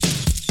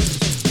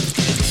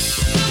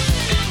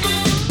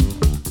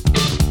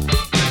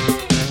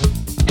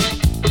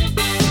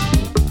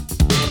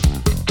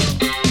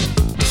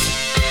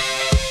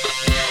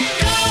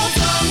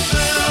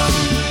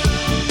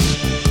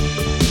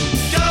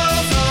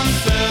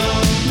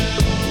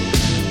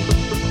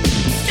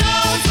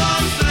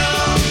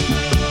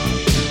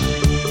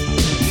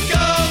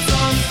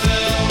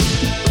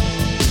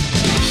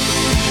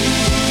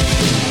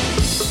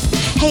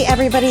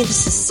everybody.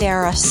 This is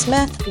Sarah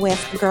Smith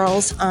with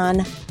Girls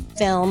on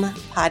Film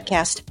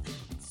podcast.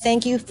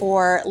 Thank you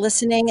for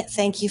listening.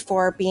 Thank you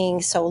for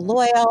being so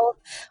loyal.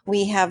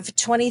 We have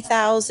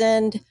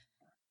 20,000,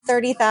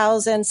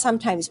 30,000,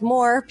 sometimes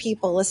more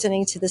people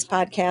listening to this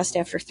podcast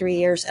after 3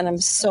 years. And I'm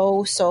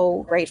so,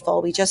 so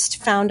grateful. We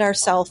just found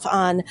ourselves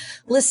on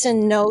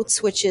Listen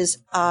Notes, which is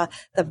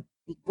the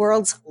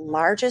world's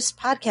largest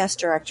podcast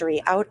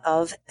directory out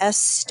of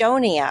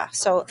Estonia.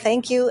 So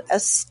thank you,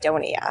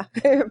 Estonia.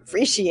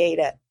 Appreciate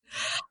it.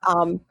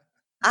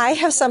 I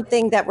have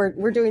something that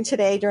we're doing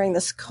today during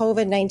this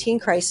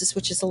COVID-19 crisis,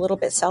 which is a little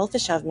bit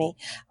selfish of me,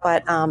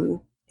 but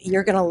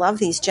you're going to love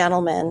these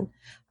gentlemen.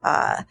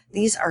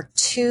 These are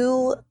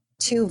two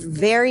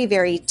very,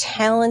 very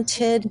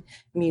talented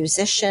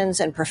musicians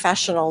and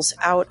professionals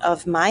out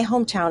of my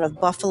hometown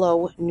of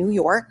Buffalo, New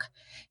York.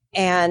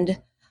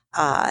 And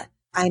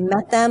I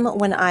met them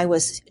when I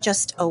was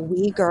just a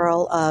wee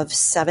girl of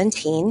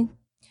 17,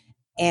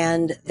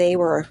 and they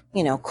were,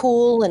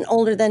 cool and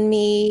older than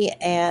me,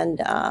 and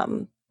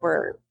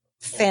were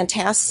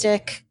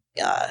fantastic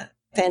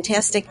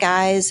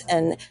guys,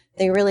 and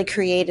they really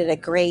created a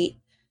great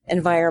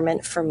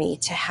environment for me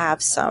to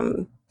have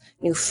some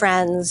new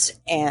friends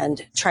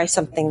and try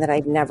something that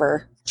I'd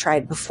never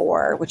tried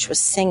before, which was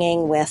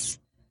singing with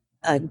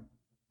a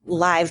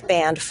live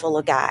band full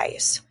of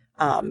guys.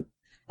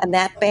 And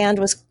that band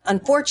was,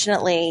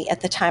 unfortunately,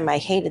 at the time I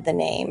hated the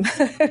name,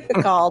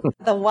 called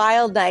The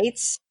Wild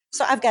Knights.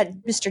 So I've got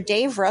Mr.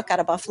 Dave Rook out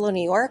of Buffalo,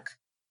 New York.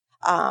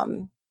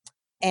 And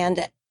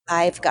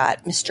I've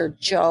got Mr.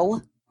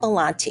 Joe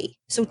Belanti.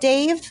 So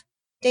Dave,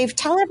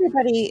 tell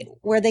everybody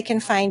where they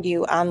can find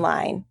you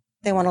online.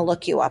 They want to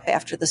look you up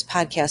after this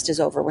podcast is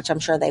over, which I'm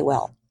sure they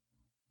will.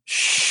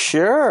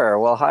 Sure.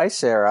 Well, hi,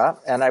 Sarah.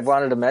 And I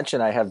wanted to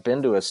mention I have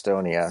been to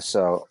Estonia.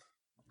 So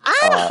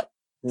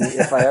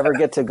if I ever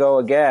get to go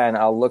again,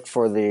 I'll look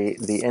for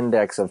the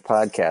index of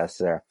podcasts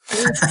there.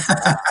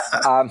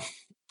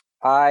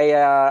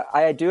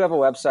 I do have a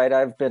website.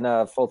 I've been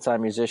a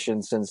full-time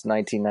musician since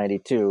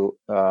 1992,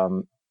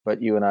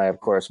 but you and I, of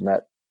course,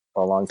 met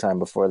a long time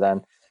before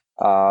then.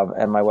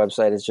 And my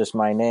website is just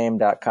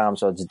myname.com,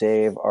 so it's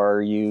DaveRuch.com.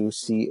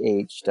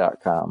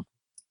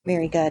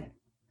 Very good.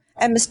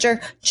 And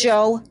Mr.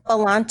 Joe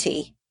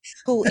Belanti,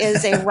 who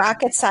is a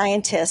rocket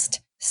scientist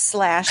 /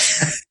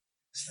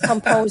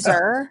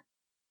 composer.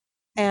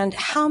 And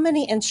how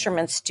many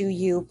instruments do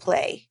you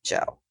play,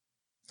 Joe?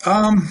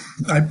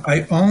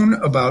 I own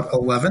about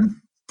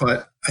 11,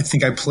 but I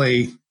think I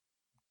play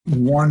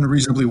one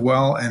reasonably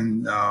well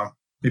and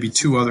maybe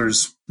two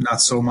others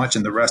not so much,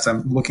 and the rest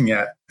I'm looking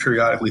at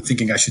periodically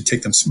thinking I should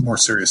take them more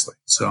seriously.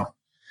 So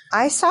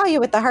I saw you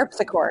with the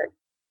harpsichord.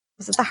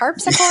 Was it the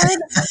harpsichord?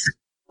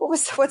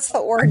 What's the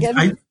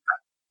organ?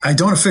 I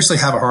don't officially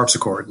have a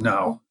harpsichord,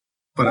 no.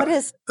 But what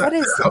is the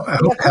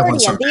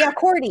accordion? The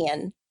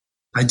accordion.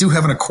 I do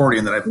have an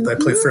accordion that I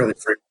play fairly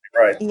frequently,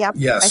 right? Yep.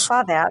 Yes. I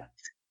saw that.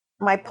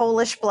 My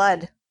Polish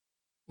blood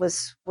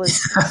was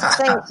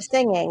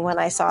singing when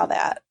I saw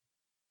that.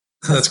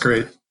 That's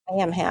great.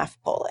 I am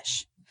half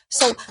Polish.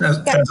 So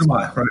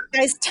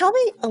guys, tell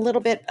me a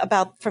little bit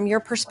about, from your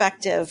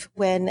perspective,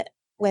 when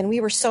we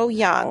were so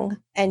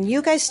young and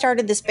you guys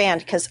started this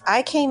band, because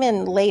I came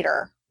in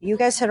later. You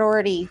guys had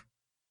already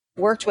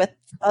worked with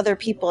other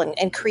people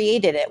and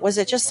created it. Was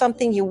it just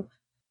something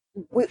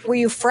were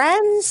you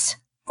friends,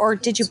 or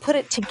did you put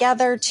it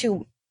together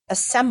to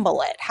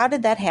assemble it? How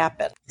did that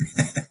happen?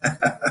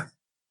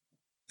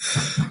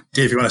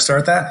 Dave, you want to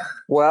start that?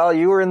 Well,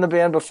 you were in the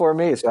band before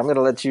me, so I'm going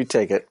to let you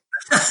take it.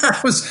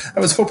 I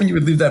was hoping you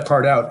would leave that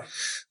part out.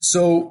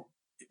 So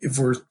if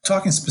we're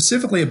talking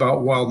specifically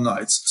about Wild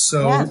Knights,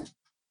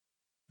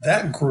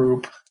 that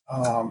group,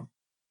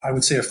 I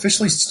would say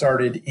officially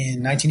started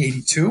in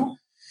 1982.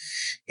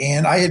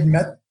 And I had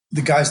met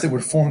the guys that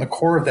would form the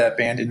core of that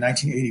band in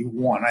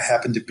 1981. I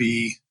happened to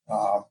be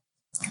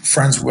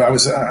friends with,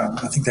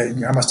 I think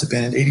that I must have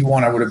been in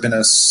 81. I would have been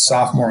a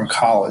sophomore in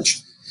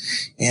college.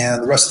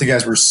 And the rest of the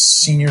guys were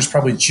seniors,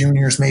 probably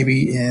juniors,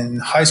 maybe in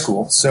high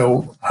school.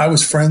 So I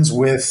was friends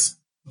with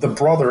the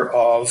brother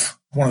of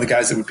one of the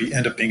guys that would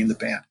end up being in the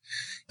band.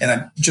 And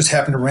I just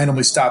happened to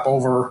randomly stop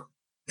over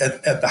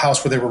at the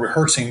house where they were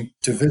rehearsing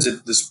to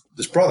visit this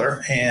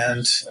brother.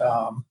 And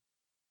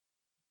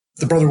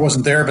the brother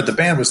wasn't there, but the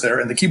band was there.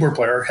 And the keyboard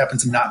player happened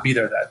to not be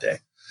there that day.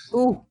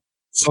 Ooh.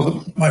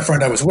 So my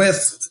friend I was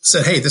with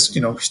said, hey,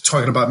 he's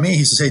talking about me.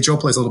 He says, hey, Joe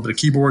plays a little bit of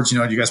keyboards. Do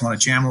you guys want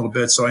to jam a little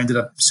bit? So I ended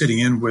up sitting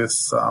in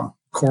with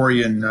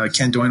Corey and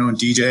Ken Doino and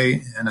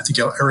DJ. And I think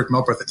Eric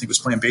Melbreth, was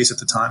playing bass at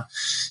the time.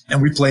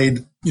 And we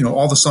played,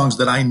 all the songs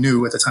that I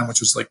knew at the time, which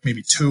was like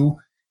maybe two.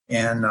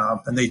 And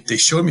they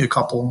showed me a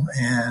couple.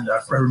 And I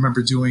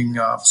remember doing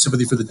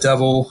Sympathy for the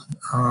Devil,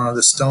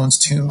 the Stones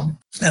tune,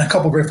 and a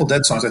couple Grateful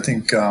Dead songs. I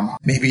think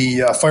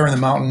maybe Fire in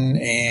the Mountain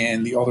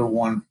and the other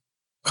one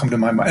come to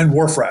my mind, and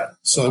Wharf Rat.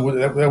 So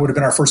that would have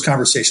been our first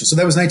conversation. So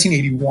that was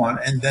 1981.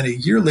 And then a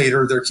year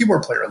later, their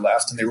keyboard player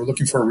left and they were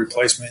looking for a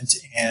replacement.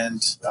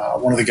 And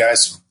one of the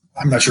guys,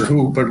 I'm not sure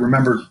who, but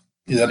remembered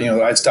that,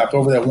 I'd stopped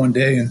over that one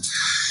day and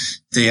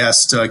they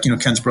asked,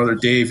 Ken's brother,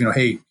 Dave,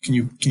 hey, can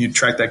you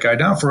track that guy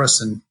down for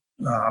us? And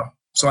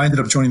so I ended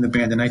up joining the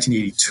band in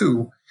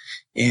 1982,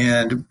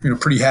 and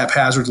pretty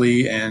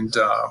haphazardly, and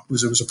it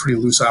was a pretty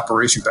loose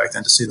operation back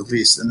then, to say the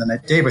least. And then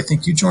Dave, I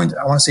think you joined,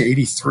 I want to say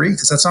 83.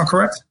 Does that sound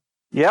correct?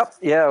 Yep.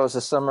 Yeah, it was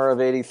the summer of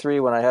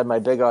 '83 when I had my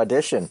big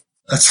audition.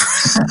 That's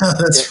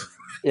right.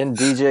 In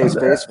DJ's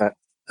basement.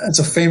 That's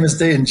a famous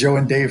day in Joe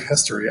and Dave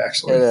history,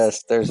 actually. It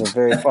is. There's a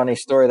very funny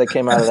story that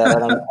came out of that. I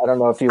don't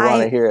know if you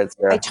want to hear it,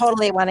 Sarah. I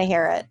totally want to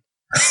hear it.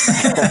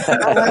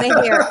 I want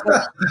to hear it.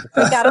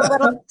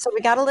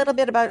 We got a little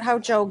bit about how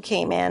Joe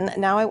came in.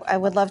 Now I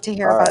would love to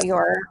hear about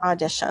your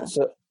audition.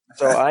 So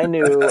I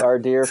knew our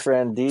dear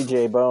friend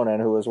DJ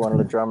Bonin, who was one of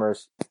the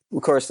drummers.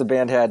 Of course, the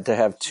band had to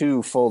have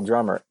 2 full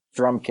drum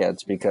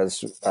kits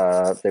because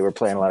they were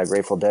playing a lot of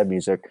Grateful Dead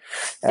music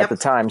at the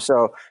time.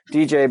 So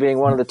DJ being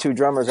one of the 2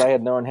 drummers, I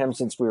had known him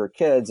since we were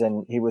kids,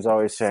 and he was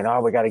always saying,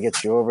 "Oh, we got to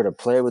get you over to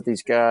play with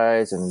these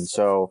guys." And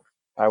so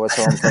I was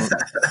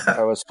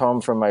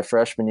home from my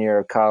freshman year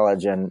of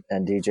college, and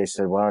DJ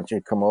said, "Why don't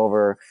you come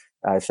over?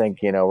 I think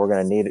we're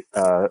going to need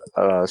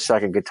a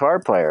second guitar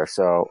player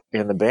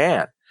in the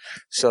band."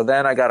 So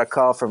then I got a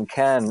call from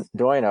Ken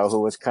Doino,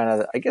 who was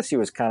I guess he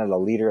was kind of the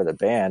leader of the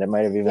band. It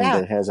might have even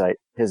been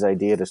his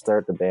idea to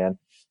start the band.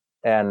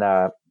 And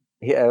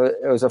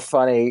it was a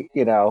funny,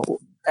 we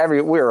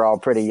were all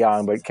pretty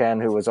young, but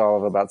Ken, who was all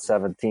of about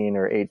 17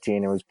 or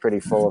 18 and was pretty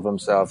full of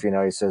himself,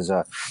 he says,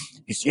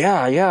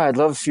 yeah, I'd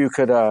love if you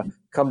could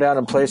come down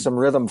and play some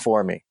rhythm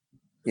for me.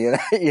 So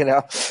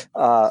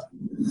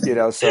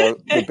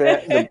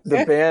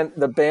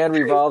the band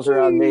revolves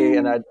around me,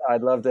 and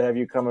I'd love to have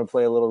you come and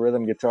play a little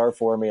rhythm guitar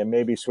for me and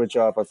maybe switch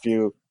off a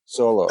few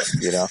solos,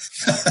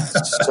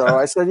 So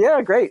I said,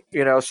 yeah, great.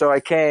 So I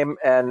came,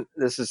 and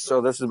this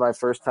is my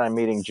first time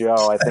meeting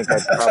Joe. I think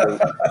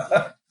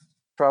I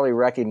probably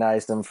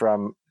recognized him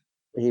from,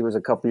 he was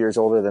a couple years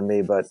older than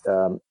me, but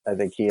I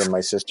think he and my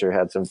sister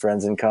had some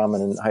friends in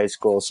common in high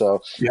school.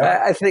 So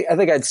I think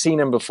I'd seen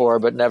him before,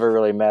 but never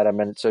really met him.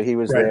 And so he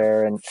was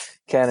there, and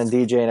Ken and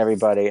DJ and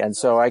everybody. And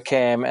so I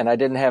came, and I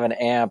didn't have an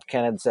amp.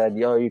 Ken had said,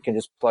 you can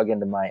just plug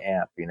into my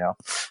amp,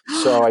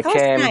 So I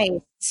came.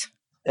 Nice.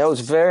 That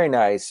was very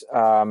nice.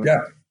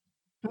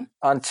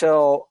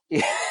 Until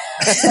it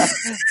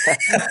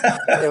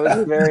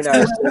was very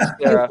nice.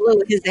 He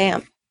blew his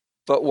amp.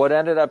 But what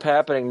ended up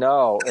happening,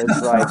 no, I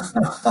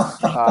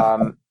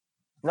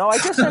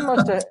guess I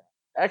must have,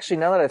 actually,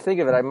 now that I think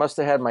of it, I must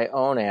have had my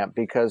own amp,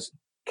 because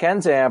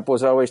Ken's amp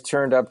was always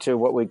turned up to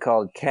what we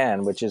called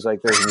Ken, which is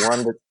like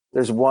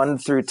there's 1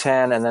 through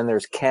 10, and then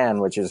there's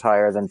Ken, which is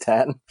higher than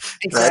 10.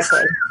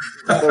 Exactly.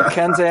 Right? So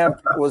Ken's amp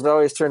was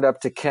always turned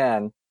up to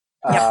Ken.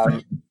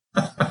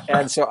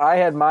 And so I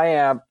had my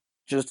amp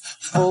just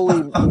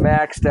fully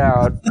maxed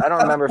out. I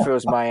don't remember if it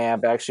was my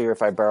amp actually, or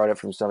if I borrowed it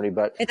from somebody,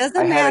 but it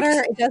doesn't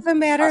matter. It doesn't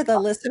matter. The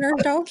listeners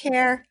don't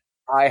care.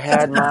 I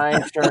had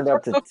mine turned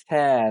up to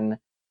 10,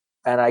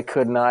 and I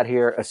could not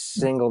hear a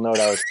single note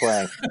I was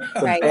playing.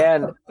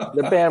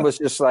 The band was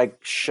just like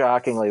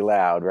shockingly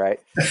loud,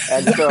 right?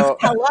 And so,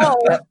 hello.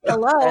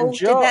 And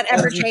Joe, did that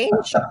ever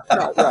change?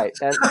 No, right.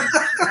 And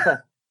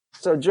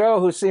so Joe,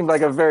 who seemed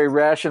like a very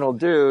rational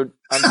dude,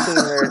 I'm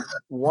sitting there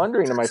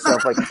wondering to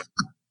myself,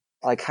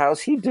 like, how's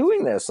he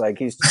doing this? Like,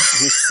 he's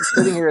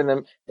sitting here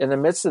in the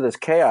midst of this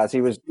chaos. He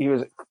was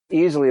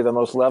easily the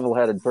most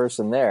level-headed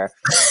person there.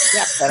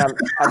 Yeah. And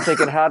I'm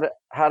thinking, how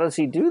does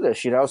he do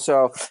this?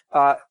 So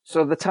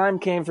the time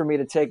came for me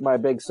to take my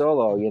big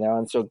solo,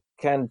 and so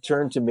Ken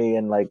turned to me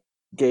and like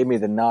gave me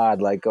the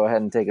nod, like, go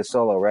ahead and take a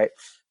solo, right?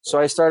 So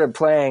I started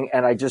playing,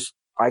 and I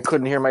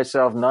couldn't hear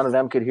myself. None of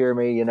them could hear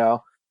me,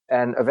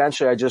 and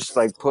eventually I just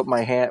like put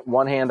my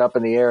one hand up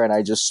in the air, and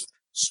I just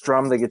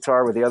strummed the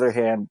guitar with the other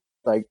hand,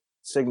 like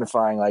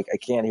signifying like I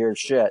can't hear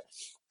shit.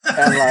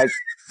 And like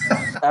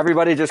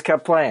everybody just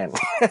kept playing.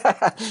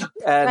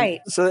 And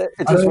so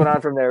it just went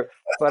on from there.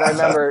 But I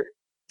remember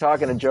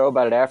talking to Joe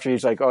about it after.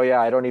 He's like, oh yeah,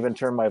 I don't even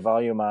turn my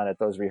volume on at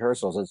those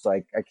rehearsals. It's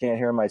like I can't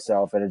hear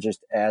myself, and it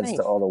just adds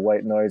to all the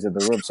white noise in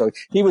the room. So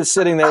he was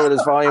sitting there with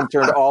his volume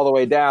turned all the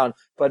way down,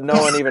 but no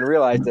one even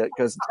realized it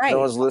because no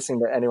one's listening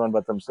to anyone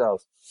but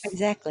themselves.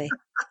 Exactly.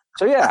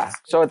 So yeah.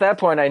 So at that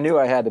point I knew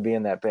I had to be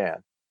in that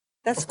band.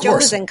 Joe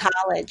was in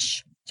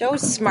college.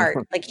 Joe's smart.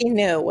 Like he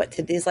knew what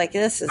to do. He's like,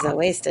 this is a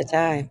waste of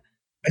time.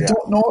 I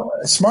don't know.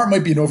 Smart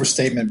might be an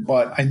overstatement,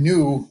 but I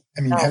knew.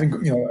 I mean,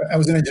 I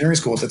was in engineering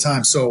school at the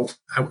time, so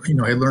I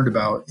learned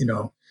about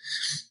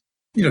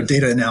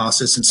data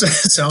analysis and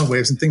sound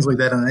waves and things like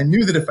that, and I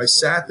knew that if I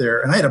sat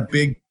there, and I had a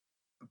big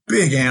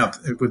amp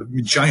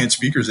with giant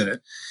speakers in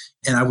it,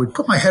 and I would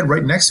put my head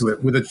right next to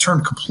it with it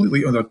turned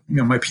completely.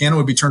 My piano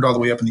would be turned all the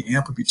way up, and the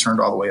amp would be turned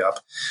all the way up,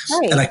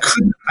 and I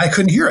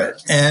couldn't hear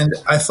it, and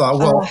I thought,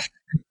 well.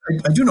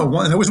 I do know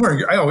one, and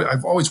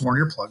I've always worn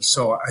earplugs.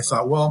 So I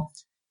thought, well,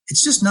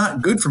 it's just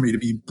not good for me to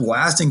be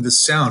blasting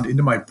this sound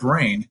into my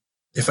brain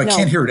if I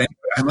can't hear it anyway.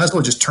 I might as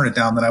well just turn it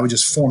down. Then I would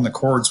just form the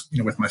chords,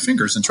 with my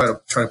fingers and try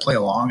to play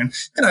along.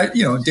 And I,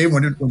 Dave,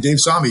 when Dave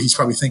saw me, he's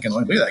probably thinking,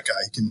 like, look at that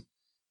guy.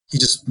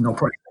 He's just no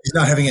problem. He's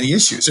not having any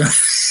issues.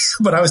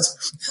 but I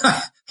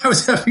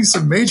was having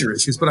some major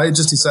issues, but I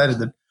just decided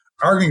that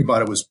arguing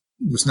about it was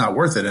not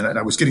worth it. And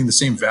I was getting the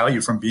same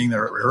value from being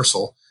there at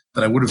rehearsal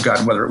that I would have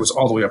gotten whether it was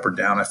all the way up or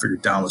down. I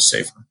figured down was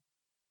safer.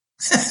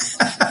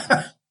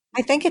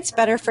 I think it's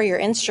better for your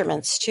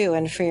instruments too,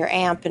 and for your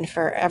amp and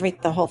for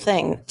the whole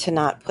thing to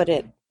not put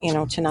it,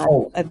 to not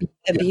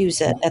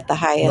abuse it at the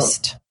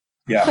highest.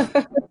 Yeah.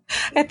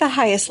 At the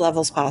highest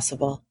levels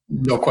possible.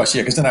 No question.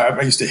 Yeah. Because then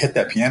I used to hit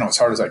that piano as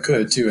hard as I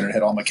could too. And it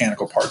had all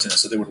mechanical parts in it.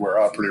 So they would wear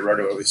out pretty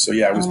regularly. So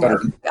yeah, it was better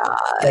to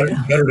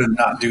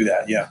not do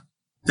that. Yeah.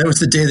 That was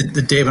the day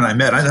that Dave and I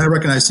met. I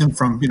recognized him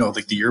from,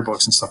 like the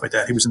yearbooks and stuff like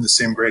that. He was in the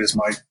same grade as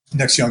my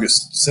next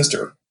youngest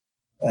sister.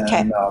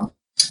 And,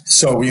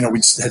 so, we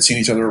had seen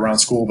each other around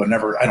school, but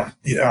I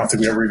don't think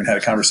we ever even had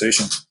a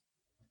conversation.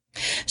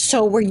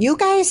 So were you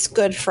guys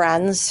good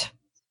friends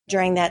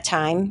during that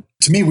time?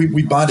 To me,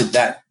 we bonded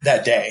that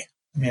day.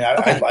 I mean,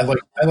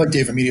 I liked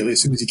Dave immediately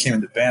as soon as he came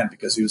into the band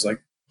because he was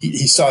like,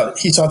 he saw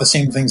the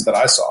same things that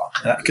I saw.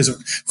 Because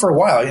for a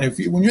while,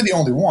 when you're the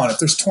only one, if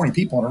there's 20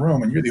 people in a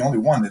room and you're the only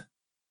one that,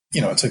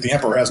 it's like the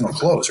emperor has no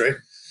clothes, right?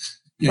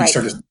 You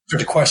start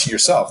to question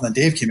yourself. And then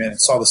Dave came in and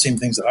saw the same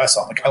things that I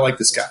saw. I'm like, I like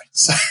this guy.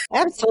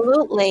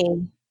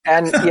 Absolutely.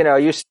 And,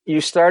 you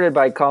started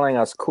by calling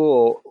us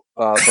cool,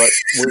 but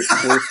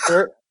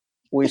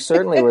we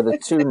certainly were the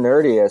two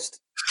nerdiest.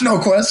 No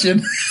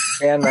question.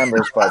 Band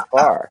members by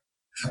far.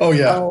 Oh,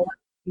 yeah. Oh,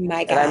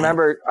 my God. And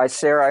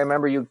I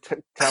remember you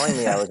telling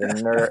me I was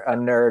a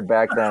nerd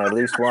back then, at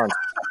least once.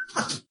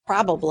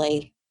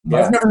 Probably.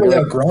 Yeah. I've never really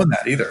outgrown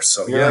that either.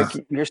 So,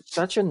 you're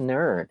such a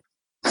nerd.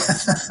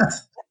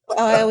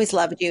 Oh, I always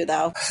loved you,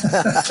 though.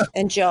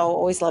 And Joe,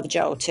 always loved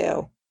Joe,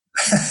 too.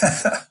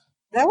 That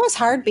was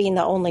hard being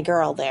the only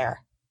girl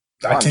there.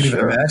 I can't even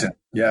imagine.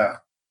 Yeah.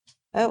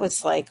 It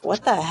was like,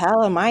 what the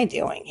hell am I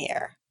doing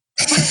here?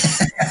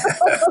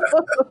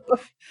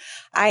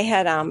 I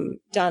had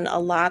done a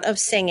lot of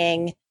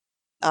singing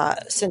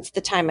since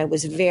the time I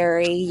was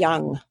very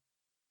young,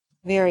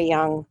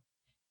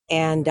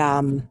 and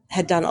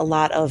had done a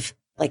lot of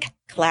like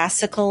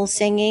classical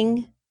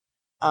singing.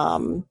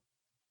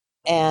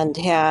 And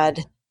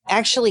had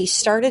actually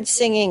started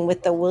singing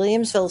with the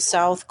Williamsville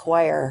South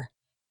Choir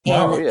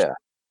in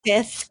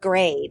 5th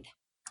grade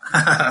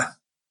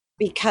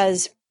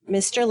because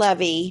Mr.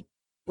 Levy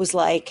was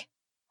like,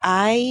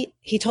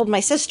 he told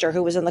my sister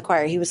who was in the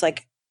choir, he was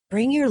like,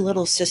 bring your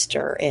little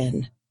sister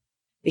in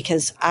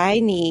because I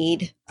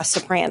need a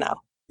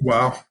soprano.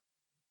 Wow.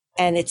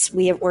 And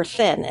we're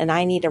thin and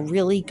I need a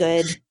really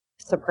good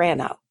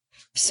soprano.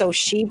 So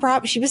she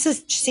was a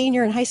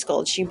senior in high school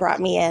and she brought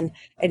me in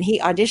and he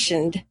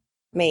auditioned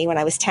me when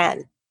I was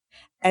 10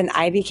 and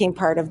I became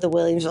part of the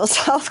Williamsville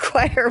South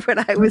Choir when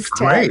I was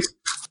 10. Great.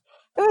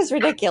 It was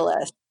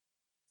ridiculous.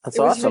 That's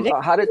awesome.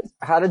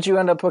 How did you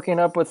end up hooking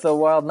up with the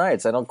Wild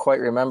Knights? I don't quite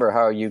remember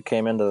how you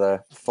came into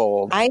the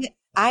fold.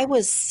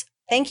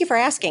 Thank you for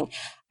asking.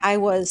 I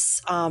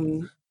was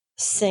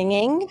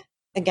singing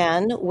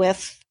again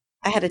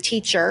I had a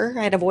teacher,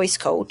 I had a voice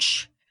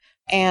coach.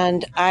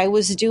 And I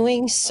was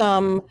doing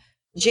some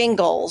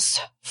jingles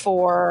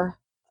for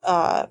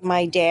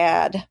my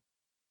dad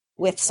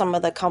with some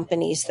of the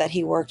companies that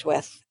he worked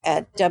with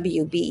at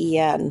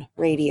WBEN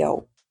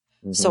radio.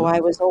 Mm-hmm. So I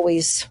was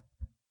always,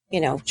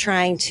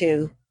 trying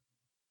to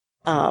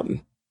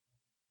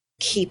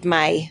keep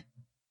my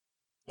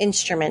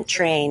instrument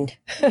trained.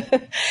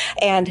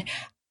 And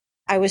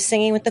I was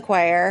singing with the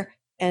choir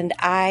and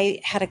I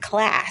had a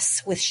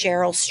class with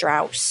Cheryl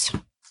Strauss,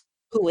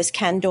 who was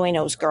Ken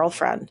Doino's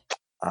girlfriend.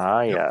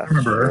 Ah, yeah. I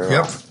remember her.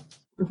 Yep.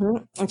 Mm-hmm.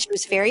 And she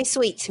was very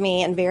sweet to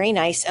me and very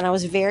nice. And I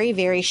was very,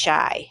 very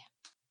shy.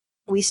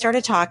 We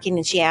started talking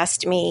and she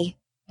asked me,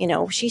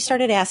 she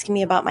started asking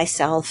me about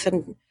myself.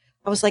 And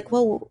I was like,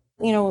 well,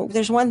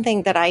 there's one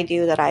thing that I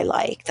do that I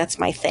like. That's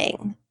my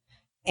thing.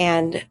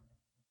 And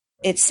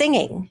it's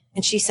singing.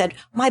 And she said,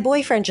 my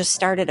boyfriend just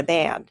started a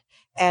band.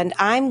 And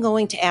I'm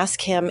going to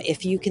ask him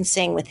if you can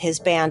sing with his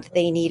band.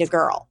 They Need a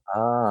Girl.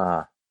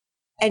 Ah.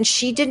 And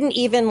she didn't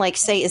even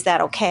say, is that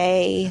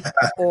okay?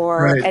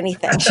 Or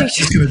anything. She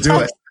just gonna do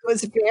it.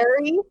 Was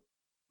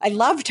I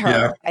loved her.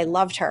 Yeah. I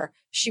loved her.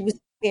 She was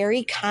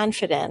very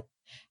confident.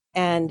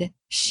 And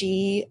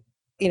she,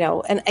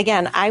 and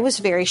again, I was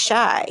very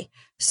shy.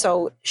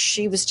 So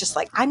she was just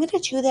like, I'm going to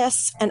do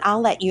this and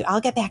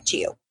I'll get back to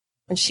you.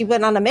 And she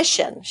went on a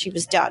mission. She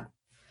was done.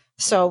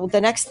 So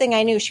the next thing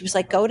I knew, she was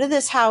like, go to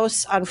this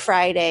house on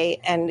Friday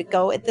and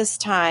go at this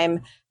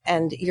time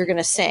and you're going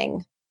to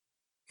sing.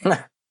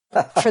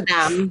 For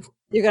them,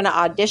 you're going to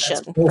audition.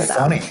 That's so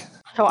funny.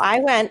 So I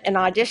went and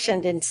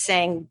auditioned and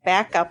sang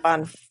backup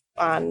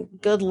on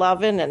Good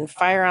Lovin' and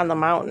Fire on the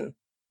Mountain,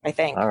 I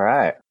think. All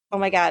right. Oh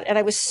my God. And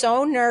I was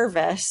so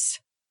nervous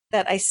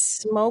that I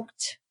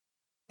smoked,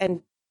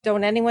 and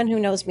don't anyone who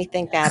knows me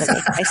think bad of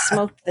me. I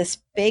smoked this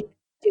big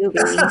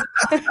doobie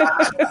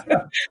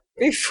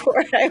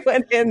before I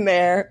went in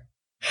there.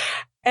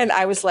 And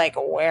I was like,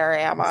 where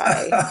am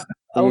I?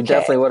 Okay. You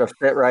definitely would have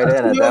fit right in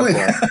at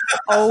that point.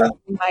 Oh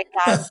my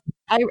God.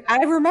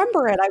 I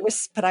remember it. I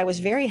was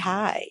very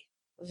high.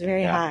 I was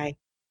very high.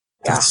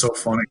 That's so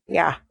funny.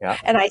 Yeah.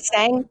 And I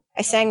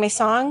sang my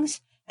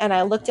songs, and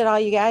I looked at all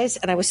you guys,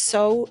 and I was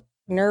so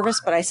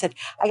nervous, but I said,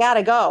 I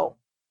gotta go.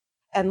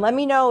 And let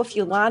me know if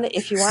you want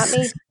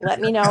me,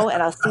 let me know,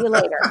 and I'll see you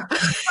later.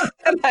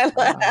 And I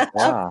left.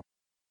 Wow.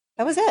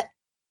 That was it.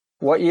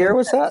 What year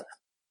was that?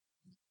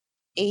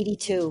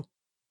 82.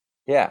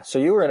 Yeah. So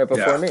you were in it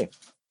before me.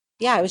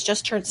 Yeah, I was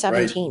just turned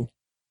 17. Right.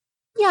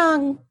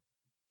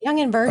 Young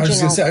and virginal. I was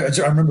just gonna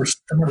say, I remember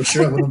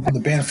Cheryl when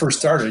the band first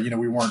started.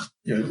 We weren't,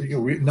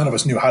 none of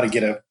us knew how to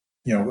get a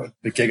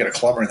gig at a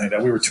club or anything like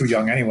that. We were too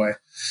young anyway.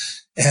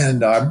 And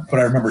but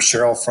I remember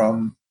Cheryl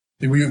from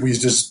we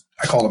just,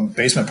 I call them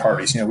basement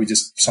parties.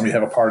 Somebody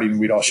have a party and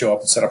we'd all show up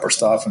and set up our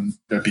stuff, and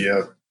there'd be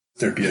a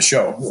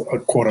show, a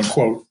quote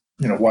unquote,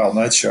 Wild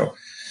Nights show.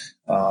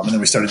 And then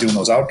we started doing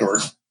those outdoor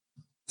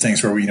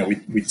things where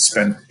we'd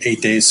spend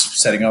 8 days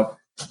setting up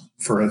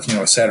for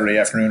a Saturday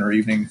afternoon or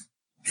evening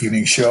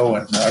show.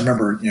 And I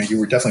remember, you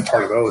were definitely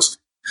part of those,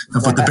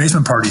 but the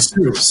basement parties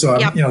too. So,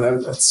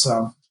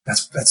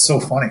 that's so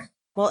funny.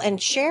 Well, and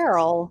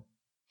Cheryl,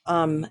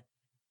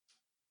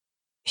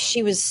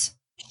 she was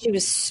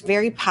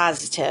very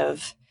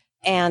positive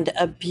and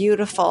a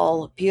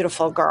beautiful,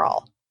 beautiful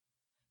girl.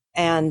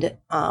 And,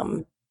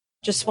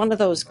 just one of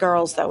those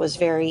girls that was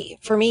very,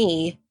 for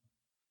me,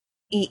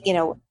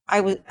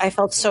 I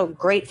felt so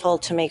grateful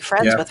to make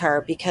friends with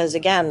her, because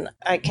again,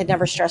 I could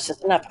never stress this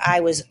enough.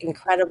 I was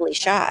incredibly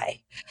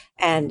shy,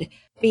 and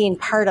being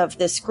part of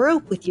this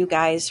group with you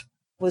guys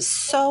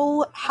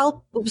it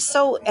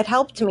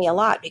helped me a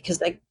lot,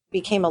 because I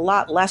became a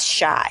lot less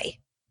shy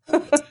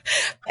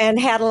and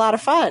had a lot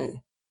of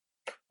fun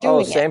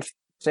doing it.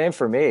 Same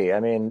for me. I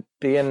mean,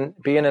 being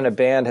in a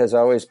band has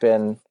always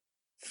been,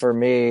 for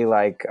me,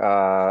 like,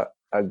 a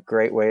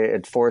great way.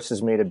 It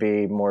forces me to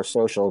be more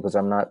social, because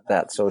I'm not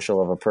that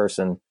social of a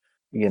person,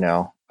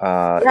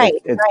 Right.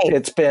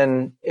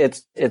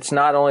 It's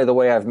not only the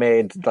way I've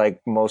made like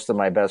most of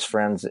my best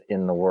friends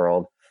in the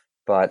world,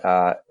 but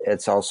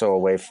it's also a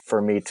way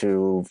for me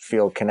to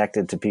feel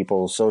connected to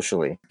people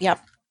socially. Yep,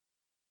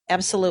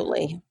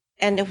 absolutely.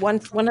 And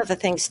one of the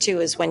things too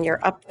is when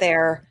you're up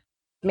there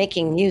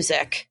making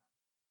music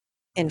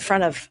in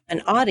front of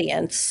an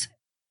audience,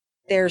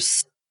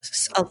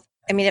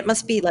 it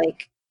must be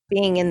like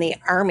being in the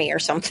army or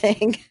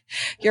something.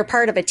 You're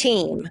part of a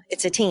team.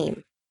 It's a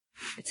team.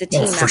 It's a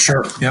team. For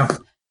sure. Yeah.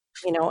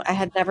 I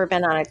had never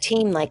been on a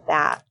team like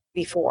that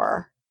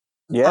before.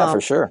 Yeah,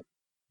 for sure.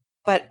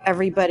 But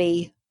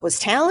everybody was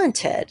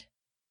talented.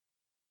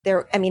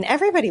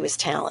 Everybody was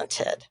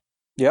talented.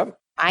 Yep.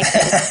 I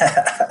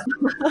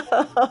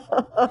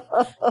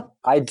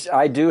think.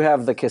 I do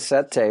have the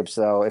cassette tapes,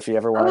 though, if you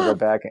ever want to go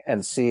back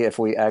and see if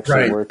we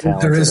actually were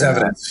talented. There is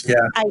evidence.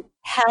 Yeah.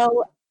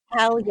 Hell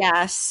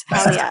yes.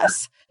 Hell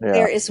yes. Yeah.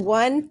 There is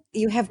one,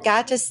 you have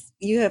got to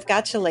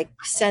like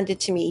send it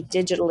to me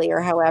digitally,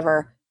 or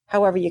however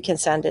you can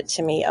send it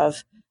to me,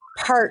 of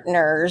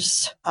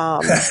Partners,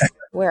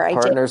 where I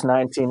Partners did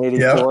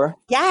 1984.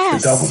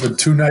 Yes. The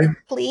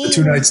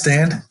two-night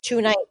stand.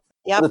 2 night.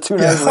 Yep. The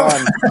 2-night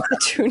run. The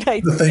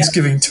 2-night. The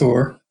Thanksgiving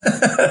tour.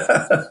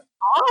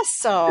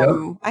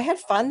 Awesome. Yep. I had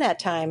fun that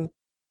time.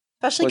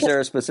 Especially. Was there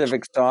a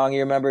specific song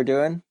you remember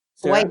doing,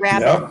 Sarah? White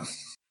Rabbit. Yep.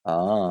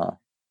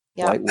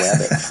 Yep. White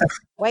Rabbit.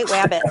 White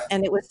Rabbit.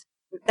 And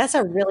that's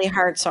a really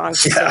hard song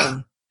to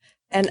sing.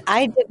 And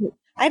I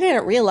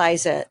didn't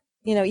realize it.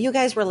 You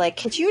guys were like,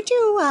 could you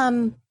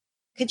do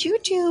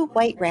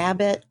White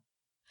Rabbit?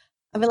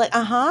 I'd be like,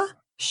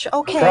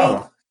 okay.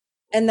 No,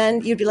 and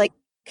then you'd be like,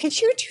 could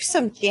you do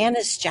some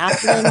Janis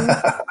Joplin?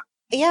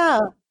 Yeah.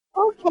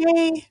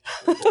 Okay.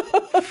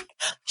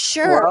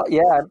 Sure. Well,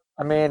 yeah.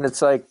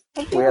 It's like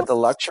we had the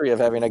luxury of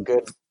having a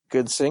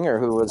good singer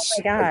who was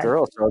a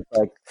girl. So it's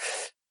like,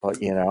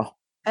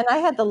 And I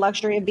had the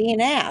luxury of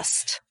being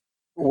asked.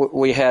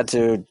 We had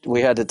to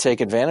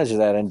take advantage of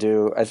that and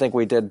do. I think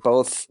we did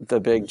both the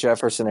big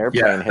Jefferson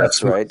Airplane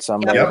hits, right?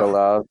 Somebody to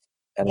Love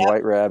and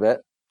White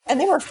Rabbit, and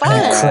they were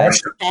fun.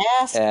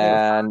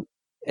 And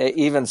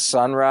even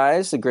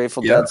Sunrise, the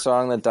Grateful Dead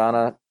song that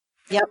Donna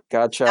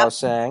Godchow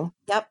sang.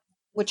 Yep.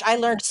 Which I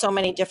learned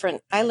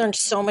I learned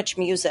so much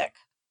music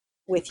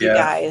with you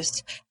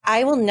guys.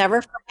 I will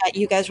never forget.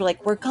 You guys were like,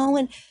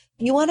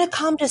 you want to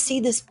come to see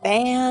this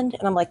band?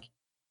 And I'm like,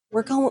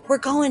 we're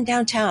going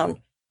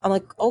downtown. I'm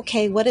like,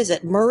 okay, what is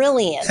it?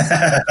 Marillion.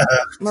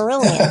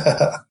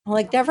 I'm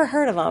like, never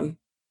heard of them.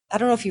 I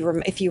don't know if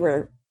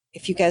you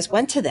guys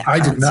went to that. I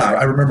did not.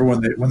 I remember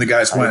when the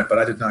guys went, but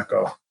I did not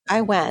go.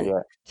 I went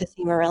to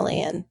see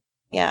Marillion.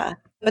 Yeah.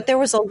 But there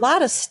was a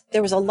lot of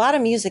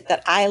music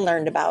that I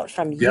learned about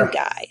from you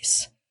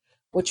guys,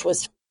 which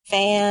was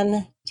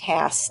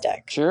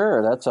fantastic.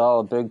 Sure. That's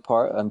all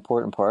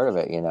important part of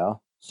it,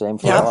 Same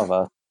for all of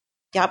us.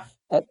 Yep.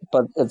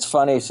 But it's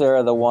funny,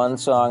 Sarah, the one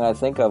song I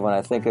think of when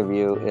I think of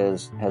you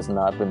has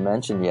not been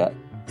mentioned yet.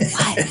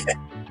 What?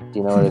 Do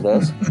you know what it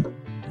is?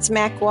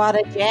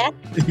 Smackwater Jack?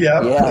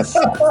 Yeah. Yes.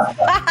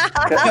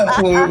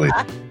 Absolutely.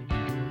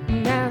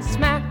 Now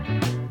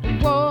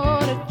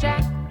Smackwater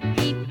Jack,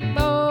 he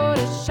bought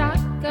a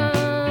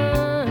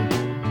shotgun.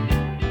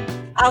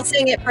 I'll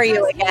sing it for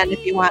you again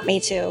if you want me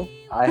to.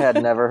 I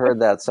had never heard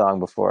that song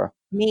before.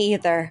 Me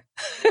either.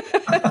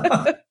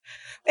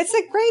 It's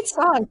a great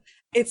song.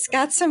 It's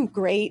got some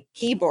great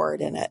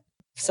keyboard in it.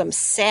 Some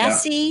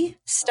sassy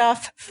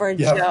stuff for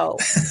Joe.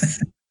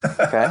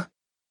 Okay.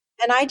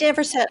 And I don't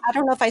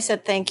know if I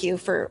said thank you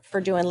for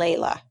doing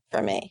Layla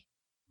for me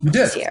You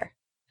did. this year.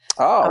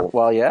 Oh,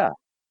 well, yeah.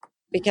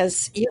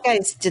 Because you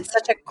guys did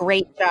such a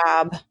great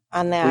job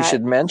on that. We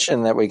should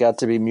mention that we got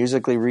to be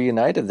musically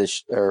reunited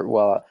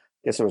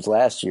I guess it was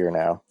last year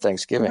now,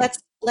 Thanksgiving.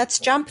 Let's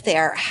jump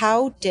there.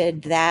 How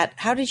did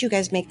you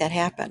guys make that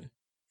happen?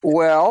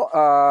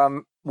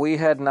 Well, we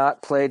had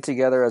not played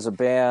together as a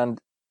band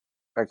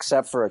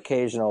except for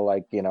occasional,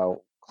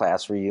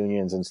 class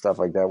reunions and stuff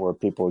like that, where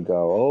people would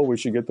go, "Oh, we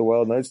should get the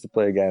Wild Knights to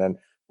play again." And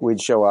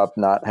we'd show up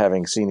not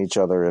having seen each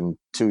other in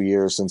 2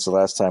 years since the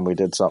last time we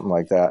did something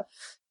like that.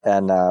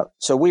 And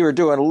so we were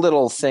doing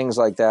little things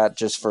like that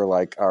just for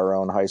our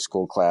own high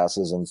school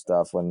classes and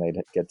stuff when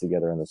they'd get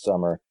together in the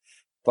summer.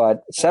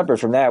 But separate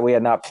from that, we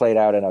had not played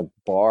out in a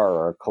bar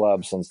or a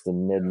club since the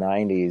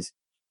mid-'90s.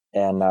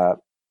 And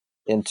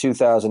in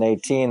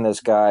 2018,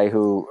 this guy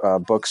who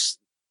books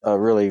a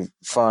really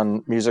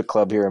fun music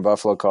club here in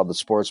Buffalo called the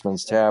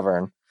Sportsman's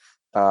Tavern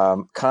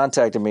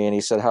contacted me, and he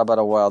said, "How about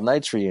a Wild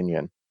Knights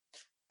reunion?"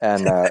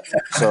 And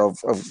so,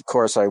 of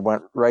course, I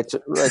went right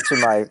to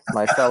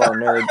my fellow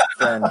nerd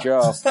friend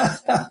Joe,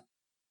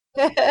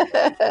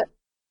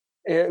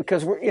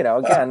 because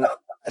again,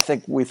 I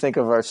think we think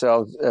of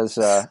ourselves as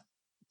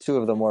two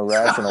of the more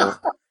rational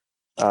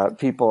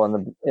people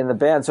in the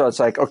band. So it's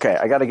like, okay,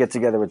 I got to get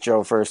together with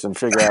Joe first and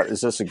figure out,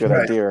 is this a good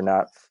idea or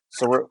not?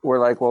 So we're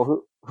like,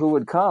 well, who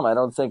would come? I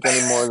don't think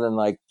any more than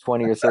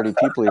 20 or 30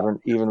 people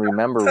even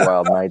remember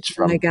Wild Knights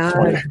from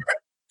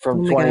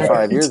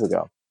 25 years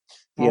ago.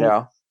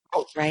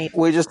 Right.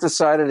 We just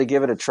decided to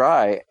give it a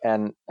try,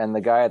 and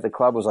the guy at the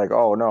club was like,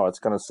 "Oh no, it's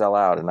going to sell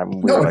out," and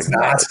we were like, "No,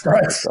 it's not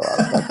going to sell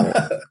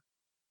out.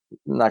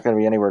 Not going to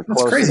be anywhere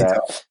close to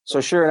that." Though. So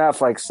sure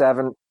enough,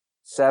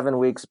 7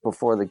 weeks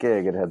before the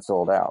gig, it had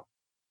sold out.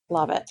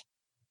 Love it.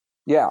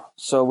 Yeah,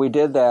 so we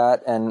did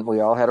that, and we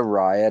all had a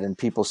riot, and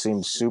people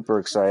seemed super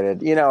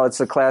excited. It's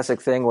the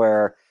classic thing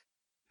where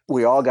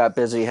we all got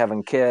busy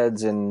having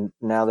kids, and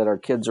now that our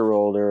kids are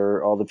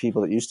older, all the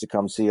people that used to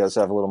come see us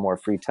have a little more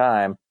free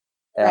time.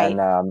 And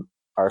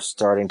are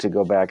starting to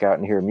go back out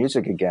and hear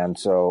music again.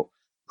 So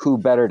who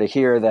better to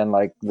hear than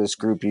this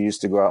group you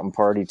used to go out and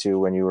party to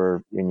when you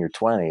were in your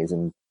 20s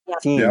and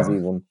teens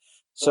even.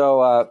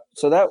 So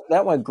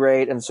that went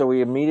great. And so we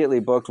immediately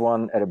booked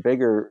one at a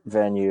bigger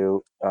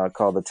venue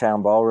called the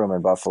Town Ballroom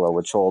in Buffalo,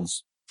 which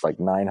holds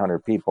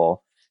 900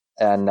 people.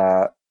 And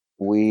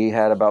we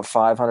had about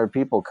 500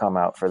 people come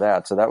out for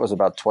that. So that was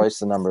about twice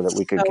the number that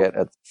we could get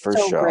at the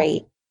first show.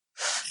 Great.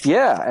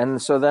 Yeah,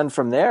 and so then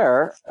from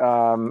there,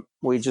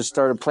 we just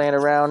started playing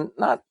around,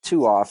 not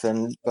too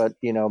often, but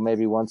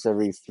maybe once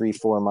every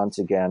 3-4 months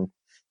again,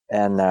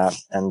 and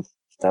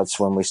that's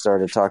when we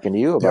started talking to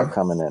you about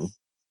coming in.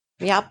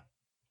 Yep,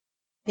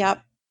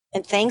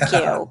 and thank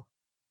you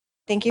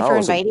for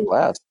inviting me.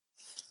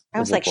 I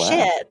was like,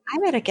 shit, I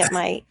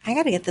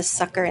gotta get this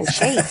sucker in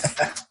shape.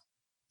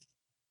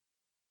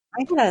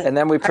 And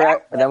then we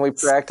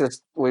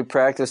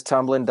practiced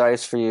tumbling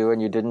dice for you,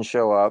 and you didn't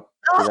show up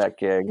for that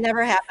gig.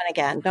 Never happen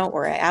again. Don't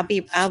worry. I'll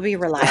be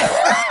reliable.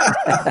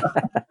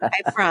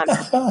 I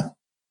promise.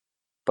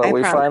 But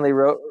we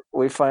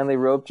finally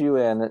roped you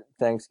in at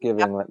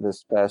Thanksgiving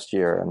this past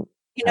year, and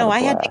I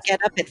had to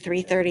get up at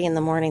 3:30 in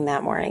the morning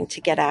that morning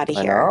to get out of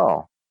here.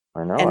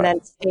 I know. And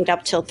then stayed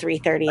up till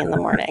 3:30 in the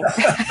morning.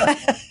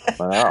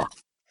 Wow.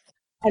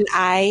 And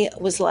I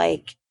was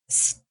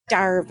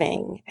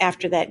starving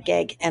after that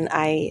gig, and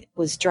I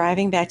was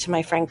driving back to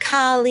my friend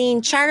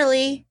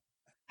Charlie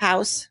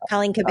house.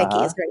 Colleen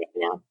Kubicki is her name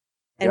now,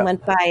 and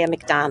went by a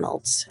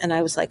McDonald's, and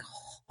I was like,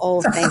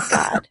 "Oh, thank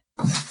God,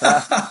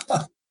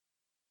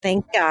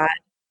 thank God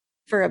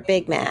for a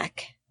Big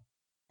Mac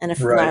and a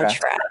large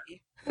fry."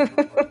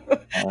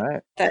 All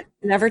right, that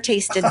never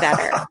tasted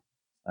better.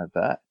 I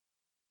bet.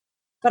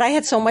 But I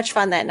had so much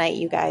fun that night,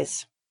 you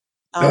guys.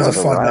 That was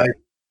a fun night.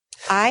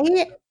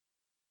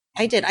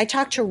 I did. I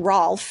talked to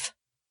Rolf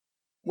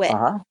Witt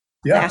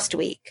last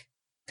week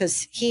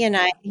because he and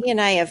I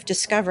have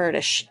discovered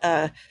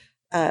a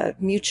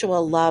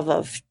mutual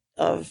love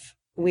of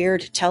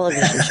weird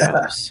television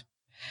shows.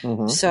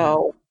 Mm-hmm.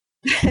 So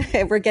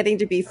we're getting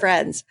to be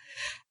friends.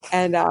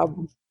 And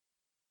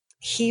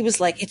he was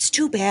like, "It's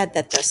too bad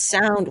that the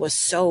sound was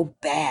so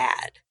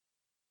bad."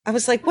 I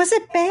was like, "Was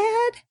it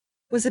bad?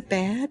 Was it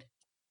bad?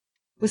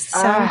 Was the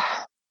sound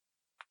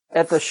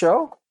at the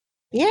show?"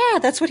 Yeah,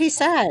 that's what he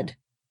said.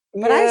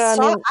 But I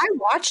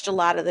watched a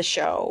lot of the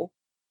show,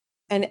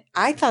 and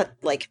I thought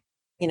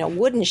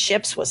Wooden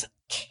Ships was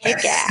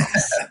kick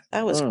ass.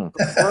 That was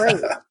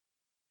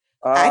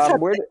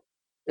great.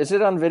 Is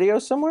it on video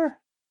somewhere?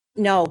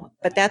 No,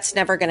 but that's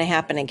never going to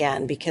happen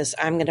again because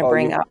I'm going to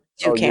bring up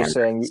two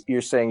cameras.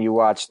 You're saying you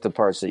watched the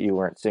parts that you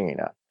weren't singing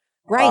on.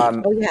 Right.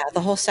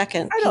 The whole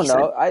second. I don't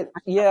know.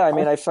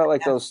 I felt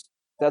like those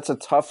that's a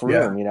tough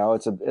room. You know,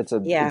 it's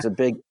a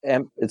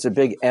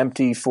big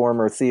empty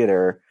former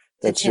theater.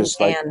 That's just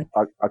like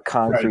a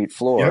concrete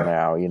floor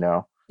now, you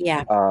know?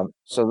 Yeah.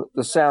 So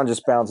the sound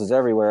just bounces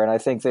everywhere. And I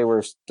think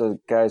the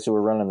guys who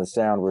were running the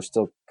sound were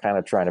still kind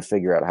of trying to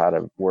figure out how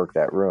to work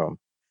that room.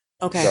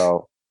 Okay.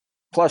 So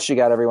plus you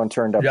got everyone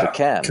turned up to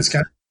Ken. Because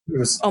Ken, there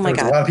was God.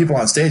 a lot of people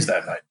on stage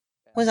that night.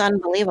 It was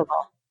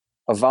unbelievable.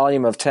 A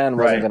volume of 10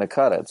 wasn't going to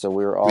cut it. So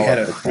we were all we had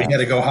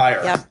to go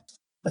higher. Yep.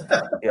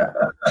 Yeah.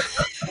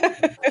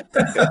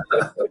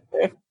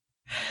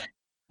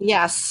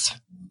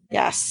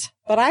 Yes.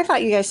 But I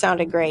thought you guys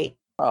sounded great.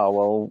 Oh,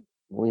 well,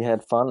 we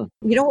had fun.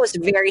 You know what was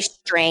very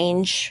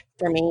strange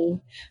for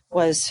me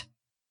was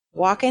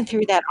walking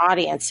through that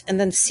audience and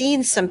then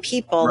seeing some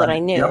people that I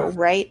knew,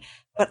 right?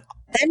 But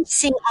then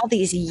seeing all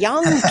these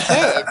young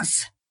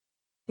kids,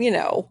 you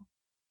know,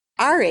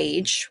 our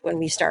age when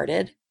we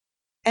started,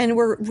 and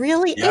we're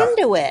really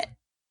into it.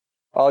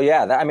 Oh,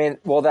 yeah.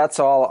 That's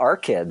all our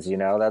kids, you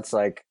know. That's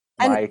like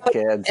my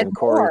kids and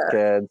Corey's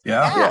kids.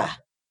 Yeah.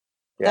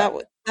 That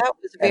was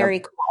very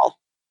cool.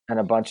 And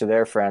a bunch of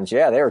their friends.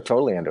 Yeah, they were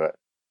totally into it.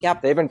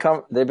 Yep. They've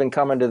been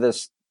coming to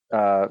this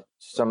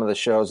some of the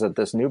shows that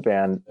this new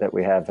band that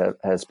we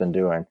has been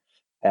doing.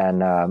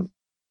 And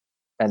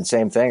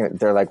same thing.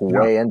 They're like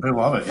way into it. They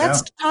love it.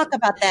 Let's talk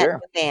about that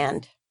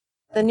band.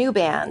 The new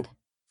band,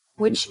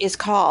 which is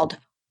called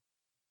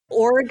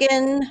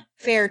Oregon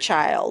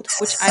Fairchild,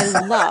 which I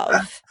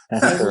love.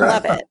 I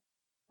love it.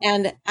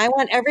 And I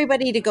want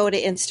everybody to go to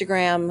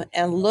Instagram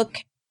and look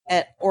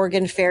at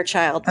Oregon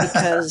Fairchild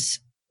because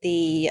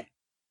the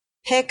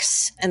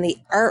pics and the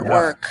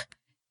artwork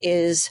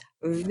is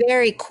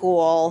very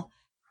cool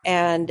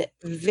and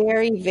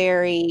very,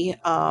 very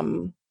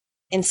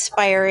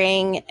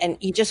inspiring, and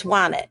you just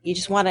want it. You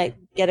just want to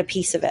get a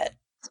piece of it.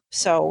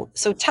 So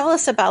tell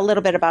us a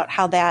little bit about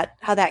how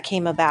that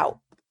came about.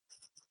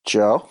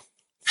 Joe?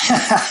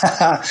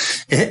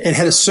 It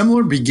had a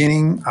similar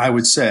beginning, I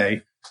would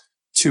say,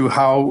 to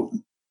how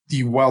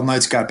the Wild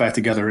Knights got back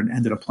together and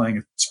ended up playing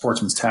at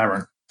Sportsman's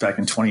Tavern back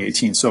in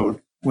 2018.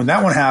 So when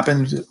that one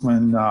happened,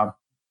 when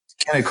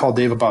Ken had called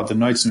Dave about the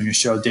Knights doing a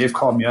show, Dave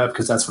called me up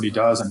because that's what he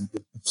does. And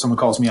if someone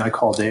calls me, I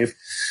call Dave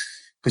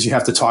because you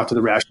have to talk to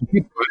the rational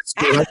people.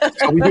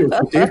 That's how we do it.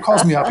 So Dave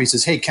calls me up. He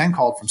says, "Hey, Ken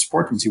called from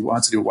Sportsman's. He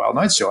wants to do a Wild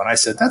Knights show." And I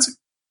said, that's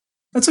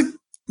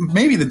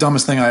maybe the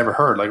dumbest thing I ever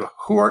heard. Like,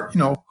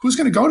 who's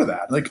going to go to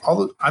that? Like,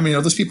 are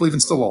those people even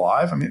still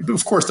alive? I mean,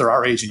 of course they're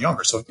our age and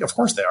younger. So of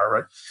course they are.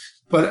 Right.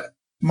 But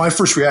my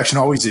first reaction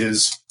always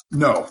is,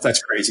 no,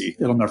 that's crazy.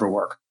 It'll never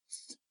work.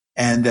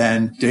 And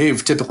then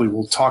Dave typically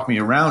will talk me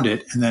around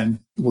it, and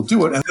then we'll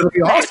do it, and it'll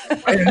be awesome.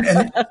 Right?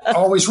 And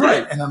always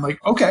right. And I'm like,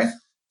 okay.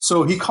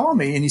 So he called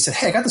me and he said,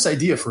 "Hey, I got this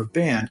idea for a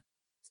band.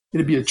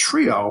 It'd be a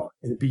trio.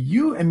 It'd be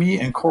you and me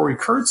and Corey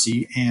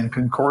Kurtzy.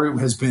 And Corey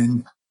has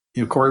been,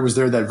 Corey was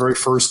there that very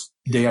first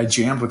day I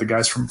jammed with the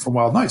guys from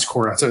Wild Knights.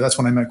 Corey, so that's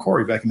when I met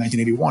Corey back in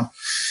 1981.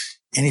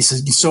 And he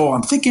says, so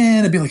I'm thinking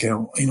it'd be like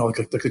a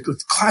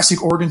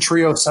classic organ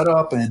trio set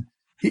up. And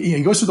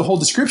he goes through the whole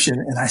description.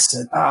 And I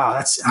said,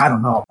 I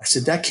don't know. I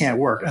said, that can't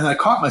work. And I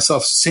caught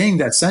myself saying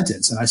that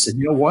sentence. And I said,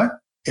 you know what?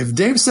 If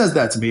Dave says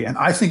that to me and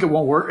I think it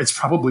won't work, it's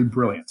probably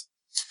brilliant.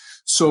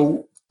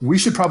 So we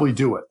should probably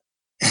do it.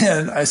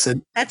 And I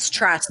said, that's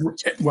trust.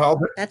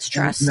 Well, that's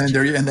trust.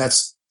 And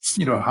that's,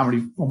 how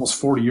many, almost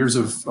 40 years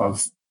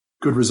of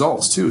good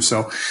results too.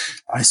 So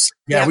I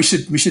said, we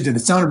should do it. It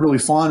sounded really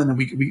fun. And then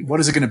we what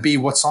is it going to be?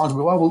 What songs?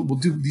 We'll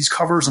do these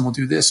covers and we'll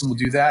do this and we'll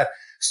do that.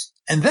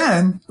 And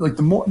then like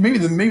maybe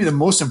the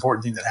most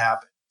important thing that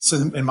happened. So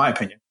in my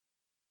opinion,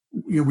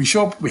 we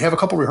show up, we have a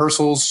couple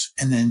rehearsals,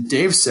 and then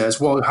Dave says,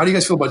 well, how do you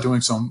guys feel about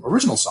doing some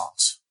original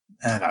songs?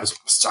 And I was,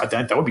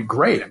 that would be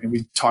great. I mean,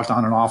 we talked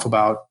on and off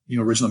about,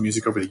 original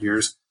music over the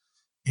years.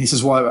 And he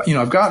says, well,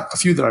 I've got a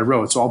few that I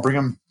wrote, so I'll bring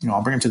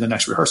them to the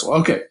next rehearsal.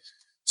 Okay.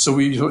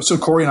 So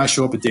Corey and I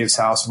show up at Dave's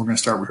house and we're going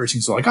to start rehearsing.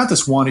 So I got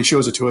this one, he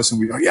shows it to us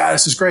and we go, yeah,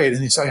 this is great.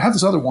 And he said, I have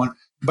this other one.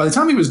 By the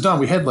time he was done,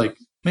 we had like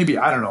maybe,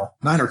 9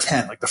 or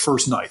 10, like the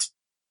first night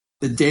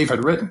that Dave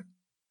had written.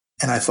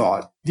 And I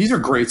thought, these are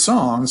great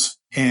songs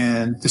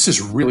and this is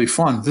really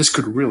fun. This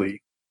could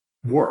really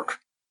work.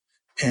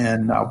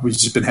 And we've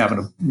just been having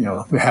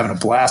a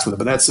blast with it.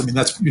 But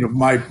that's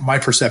my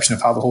perception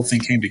of how the whole thing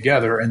came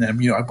together. And then,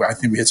 I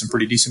think we had some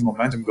pretty decent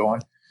momentum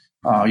going,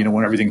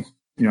 when everything,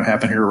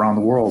 happened here around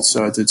the world.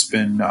 So it's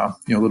been, a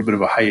little bit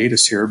of a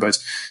hiatus here, but,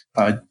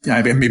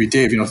 maybe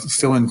Dave,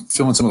 fill in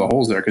some of the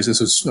holes there. Cause this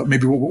is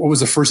maybe what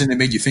was the first thing that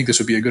made you think this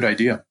would be a good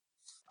idea?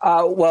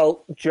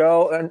 Well,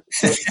 Joe and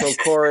so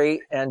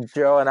Corey and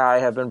Joe and I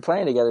have been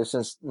playing together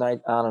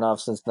on and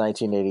off since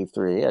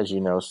 1983, as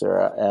you know,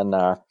 Sarah. And,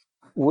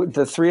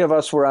 the three of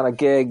us were on a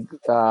gig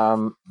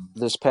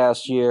this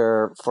past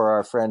year for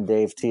our friend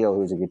Dave Teal,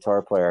 who's a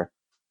guitar player.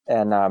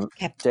 And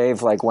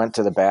Dave went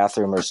to the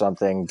bathroom or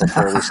something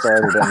before we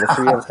started. And the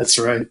three of that's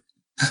right.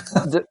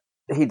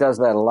 He does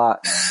that a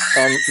lot.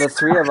 And the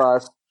three of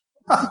us,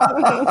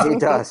 he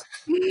does.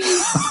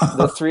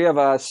 The three of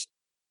us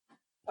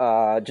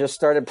just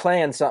started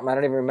playing something. I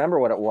don't even remember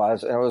what it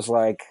was. And it was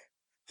like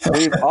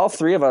all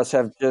three of us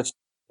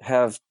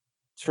have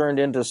turned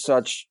into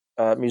such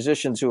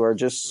musicians who are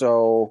just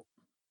so,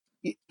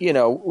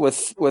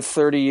 with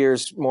 30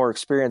 years more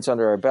experience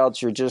under our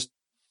belts,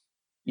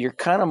 you're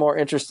kind of more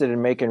interested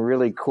in making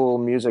really cool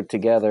music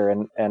together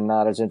and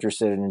not as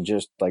interested in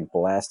just like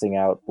blasting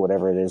out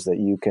whatever it is that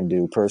you can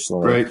do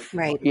personally.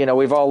 Right.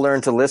 We've all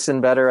learned to listen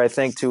better, I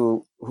think,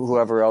 to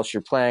whoever else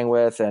you're playing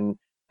with and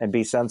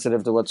be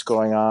sensitive to what's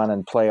going on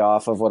and play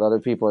off of what other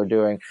people are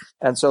doing.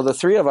 And so the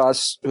three of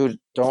us who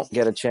don't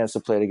get a chance to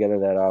play together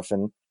that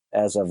often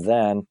as of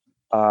then,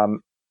 I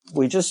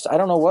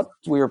don't know what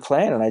we were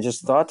playing. And I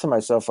just thought to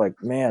myself, like,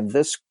 man,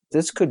 this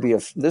could be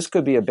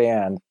a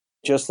band,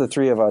 just the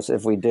three of us,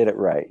 if we did it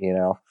right,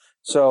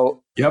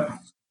 So, yep.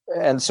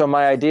 And so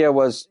my idea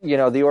was,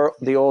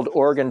 the old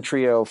organ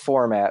trio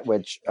format,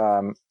 which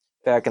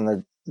back in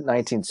the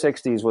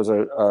 1960s was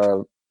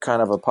a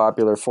kind of a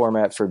popular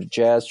format for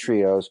jazz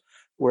trios,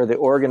 where the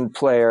organ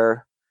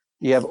player,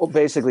 you have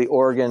basically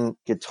organ,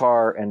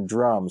 guitar, and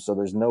drums. So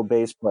there's no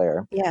bass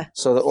player. Yeah.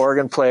 So the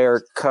organ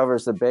player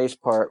covers the bass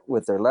part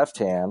with their left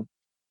hand,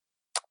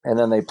 and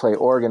then they play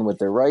organ with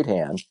their right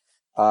hand.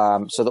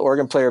 So the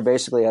organ player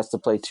basically has to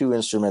play two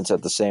instruments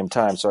at the same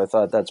time. So I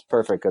thought that's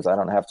perfect because I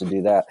don't have to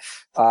do that.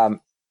 We'll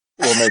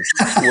make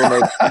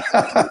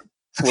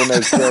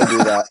Joe do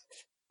that.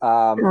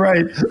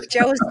 Right.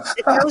 Joe's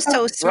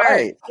so smart.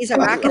 Right. He's a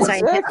rocket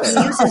scientist.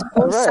 He uses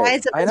both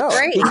sides of his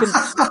brain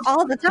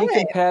all the time. He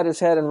can pat his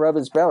head and rub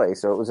his belly,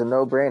 so it was a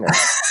no-brainer.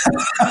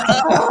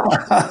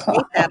 I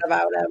hate that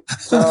about him.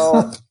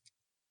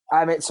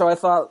 So I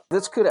thought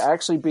this could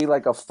actually be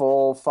like a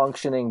full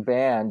functioning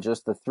band,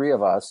 just the three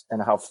of us,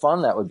 and how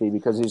fun that would be,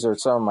 because these are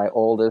some of my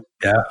oldest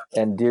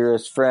and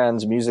dearest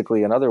friends,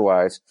 musically and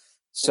otherwise.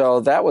 So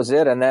that was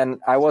it. And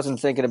then I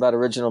wasn't thinking about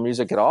original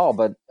music at all,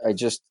 but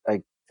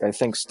I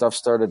think stuff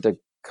started to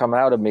come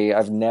out of me.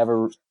 I've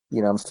never,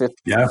 I'm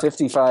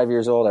 55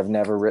 years old. I've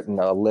never written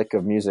a lick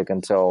of music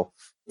until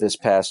this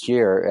past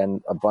year,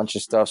 and a bunch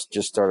of stuff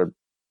just started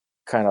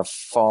kind of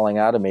falling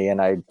out of me. And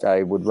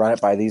I would run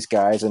it by these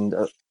guys, and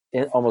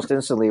almost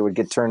instantly it would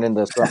get turned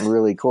into something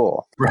really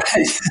cool.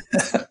 Right.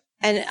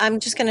 And I'm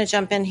just going to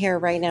jump in here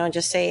right now and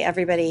just say,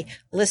 everybody,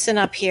 listen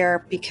up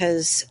here,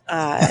 because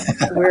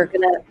we're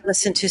going to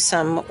listen to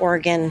some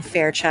Oregon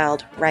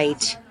Fairchild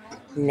right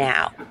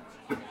now.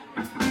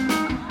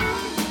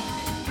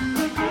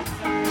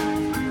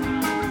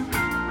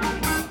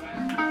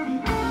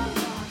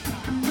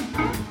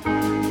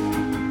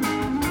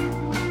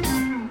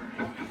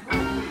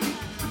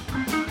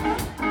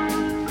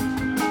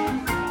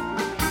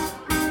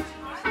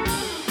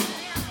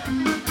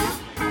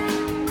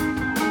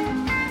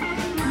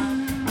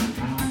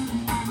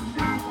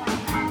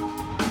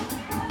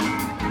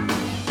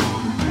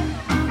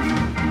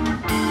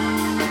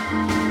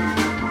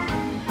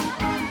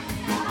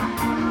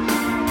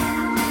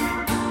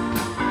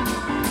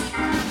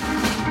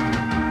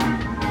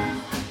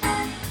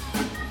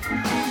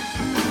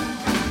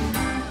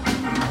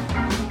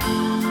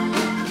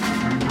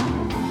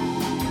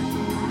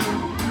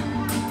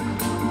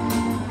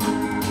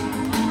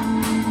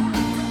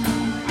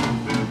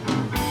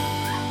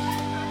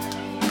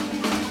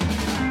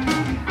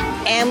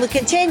 And we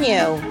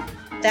continue.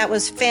 That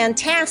was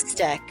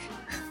fantastic.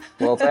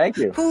 Well, thank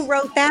you. Who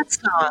wrote that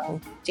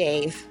song,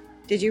 Dave?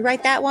 Did you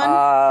write that one?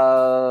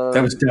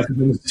 That was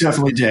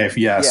definitely Dave.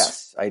 Yes.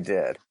 Yes, I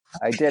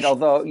did.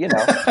 Although,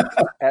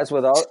 as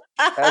with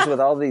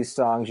all these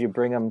songs, you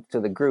bring them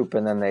to the group,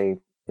 and then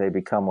they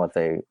become what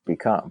they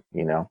become.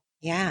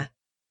 Yeah.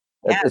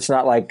 It's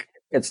not like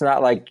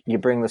you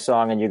bring the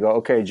song and you go,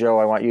 okay, Joe,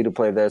 I want you to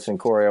play this, and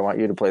Corey, I want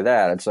you to play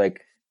that. It's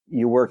like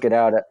you work it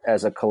out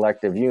as a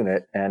collective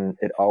unit, and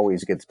it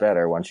always gets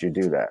better once you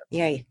do that.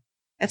 Yeah.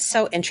 That's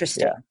so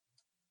interesting.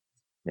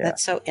 Yeah.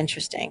 That's so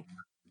interesting.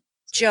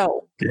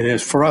 Joe. It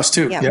is for us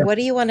too. Yeah. What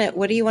do you want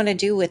to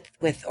do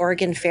with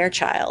Oregon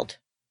Fairchild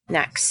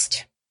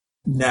next?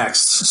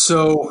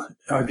 So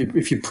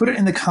if you put it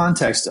in the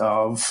context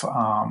of,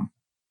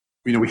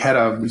 we had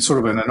a sort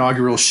of an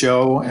inaugural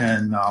show,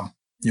 and,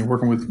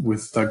 working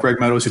with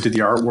Greg Meadows, who did the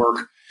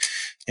artwork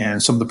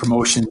and some of the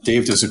promotion.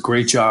 Dave does a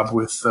great job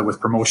with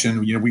promotion.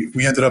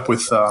 We ended up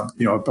with, a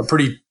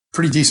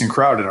pretty decent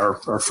crowd at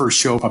our first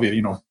show, probably,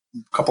 a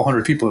couple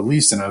hundred people at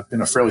least in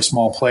a fairly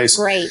small place.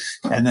 Great.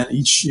 And then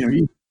each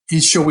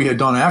show we had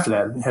done after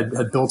that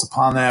had built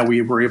upon that.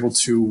 We were able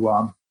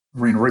to,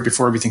 right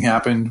before everything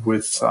happened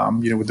with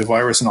the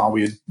virus and all,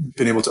 we had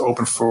been able to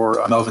open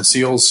for Melvin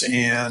Seals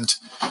and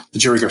the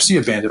Jerry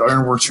Garcia Band at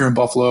Ironworks here in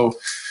Buffalo.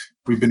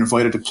 We've been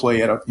invited to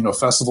play at a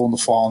festival in the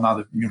fall. Now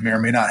that may or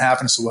may not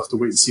happen, so we'll have to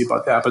wait and see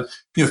about that. But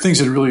things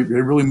had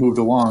really moved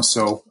along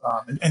so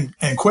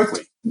and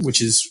quickly, which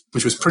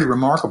was pretty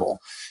remarkable.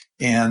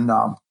 And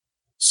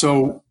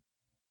so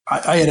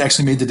I had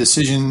actually made the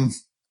decision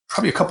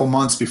probably a couple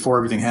months before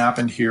everything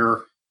happened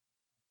here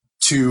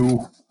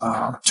to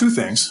two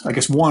things. I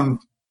guess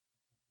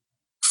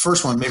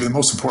first one, maybe the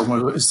most important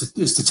one,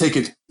 is to take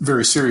it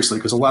very seriously,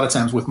 because a lot of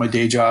times with my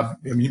day job,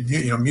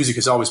 music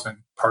has always been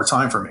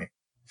part-time for me.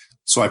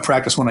 So I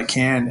practice when I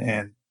can,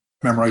 and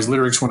memorize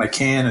lyrics when I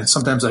can, and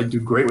sometimes I do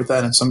great with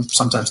that, and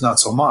sometimes not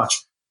so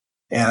much.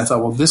 And I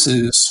thought, well, this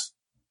is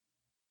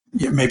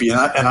maybe, and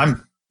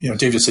I'm,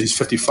 Dave just said he's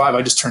 55.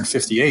 I just turned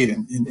 58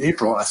 in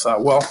April, and I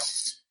thought, well,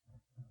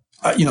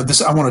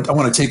 this I want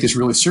to take this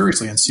really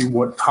seriously and see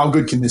how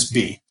good can this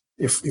be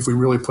if we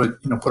really put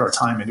our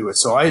time into it.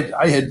 So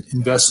I had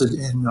invested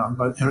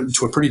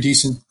into a pretty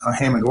decent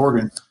Hammond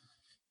organ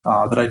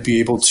that I'd be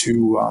able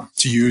to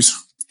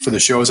use for the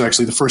shows.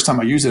 Actually, the first time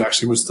I used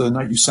it was the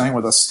night you sang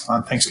with us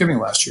on Thanksgiving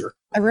last year.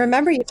 I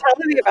remember you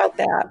telling me about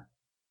that.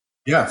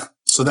 Yeah.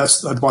 So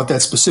I bought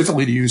that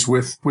specifically to use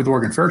with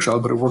Organ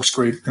Fairchild, but it works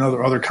great in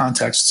other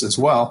contexts as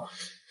well.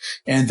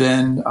 And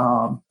then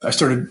I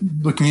started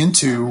looking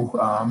into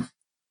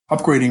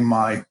upgrading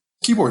my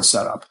keyboard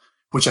setup,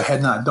 which I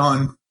had not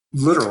done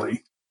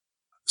literally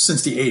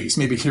since the 80s,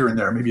 maybe here and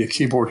there, maybe a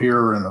keyboard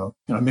here and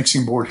a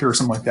mixing board here or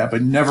something like that,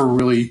 but never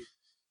really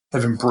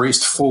have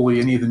embraced fully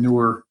any of the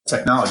newer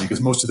technology, because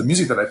most of the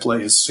music that I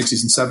play is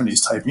 60s and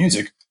 70s type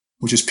music,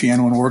 which is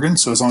piano and organ.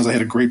 So as long as I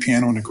had a great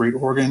piano and a great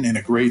organ and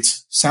a great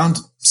sound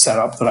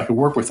setup that I could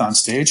work with on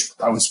stage,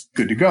 I was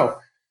good to go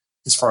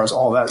as far as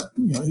all that,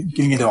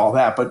 getting into all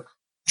that. But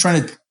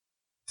trying to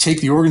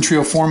take the organ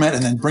trio format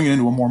and then bring it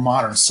into a more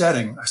modern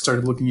setting, I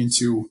started looking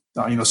into,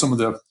 some of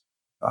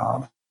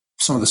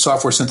the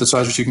software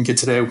synthesizers you can get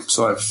today.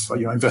 So I've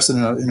invested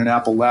in an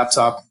Apple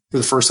laptop for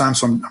the first time.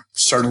 So I'm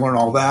starting to learn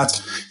all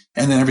that.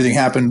 And then everything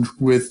happened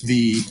with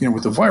the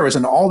virus,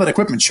 and all that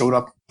equipment showed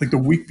up like the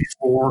week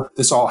before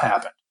this all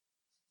happened.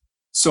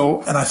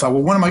 So, and I thought,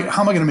 well,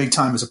 how am I going to make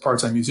time as a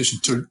part-time musician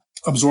to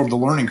absorb the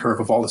learning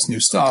curve of all this new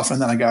stuff?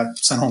 And then I got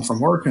sent home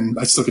from work, and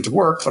I still get to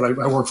work, but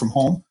I work from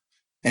home.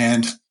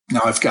 And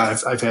now I've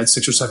had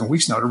 6 or 7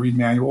 weeks now to read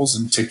manuals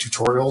and take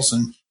tutorials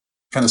and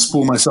kind of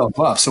spool myself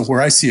up. So where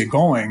I see it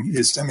going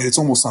is, it's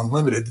almost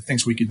unlimited, the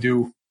things we could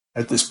do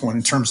at this point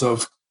in terms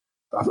of,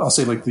 I'll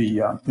say like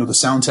the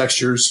sound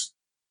textures,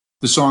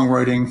 the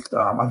songwriting.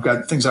 I've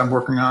got things I'm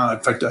working on.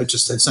 In fact, I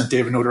just had sent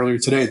Dave a note earlier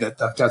today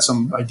that I've got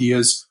some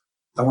ideas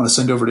I want to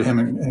send over to him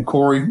and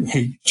Corey.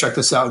 Hey, check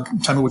this out.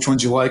 Tell me which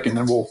ones you like, and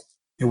then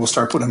we'll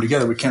start putting them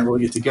together. We can't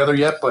really get together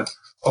yet, but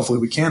hopefully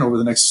we can over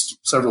the next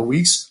several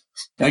weeks.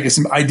 And I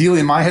guess ideally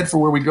in my head for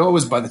where we go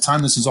is by the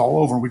time this is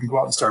all over, we can go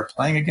out and start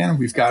playing again.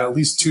 We've got at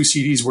least 2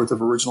 CDs worth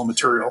of original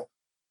material,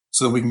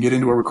 so that we can get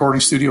into a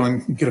recording studio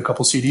and get a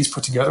couple CDs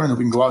put together, and then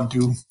we can go out and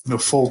do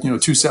full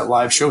 2-set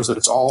live shows that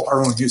it's all our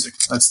own music.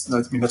 That's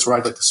where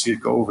I'd like to see it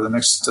go over the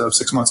next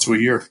 6 months to a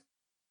year.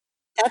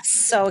 That's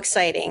so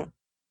exciting.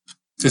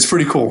 It's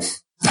pretty cool.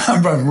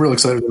 I'm real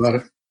excited about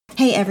it.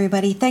 Hey,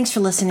 everybody. Thanks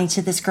for listening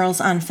to this Girls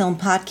on Film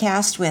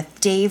podcast with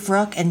Dave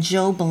Rook and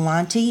Joe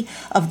Belanti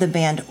of the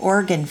band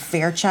Organ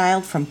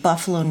Fairchild from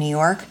Buffalo, New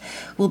York.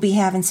 We'll be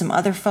having some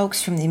other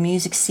folks from the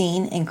music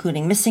scene,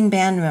 including missing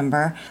band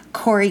member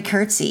Corey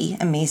Kurtzy,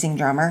 amazing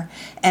drummer,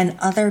 and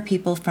other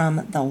people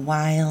from the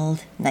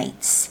Wild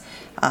Knights.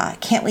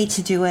 Can't wait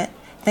to do it.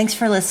 Thanks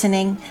for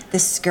listening.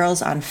 This is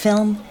Girls on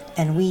Film,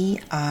 and we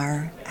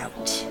are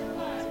out.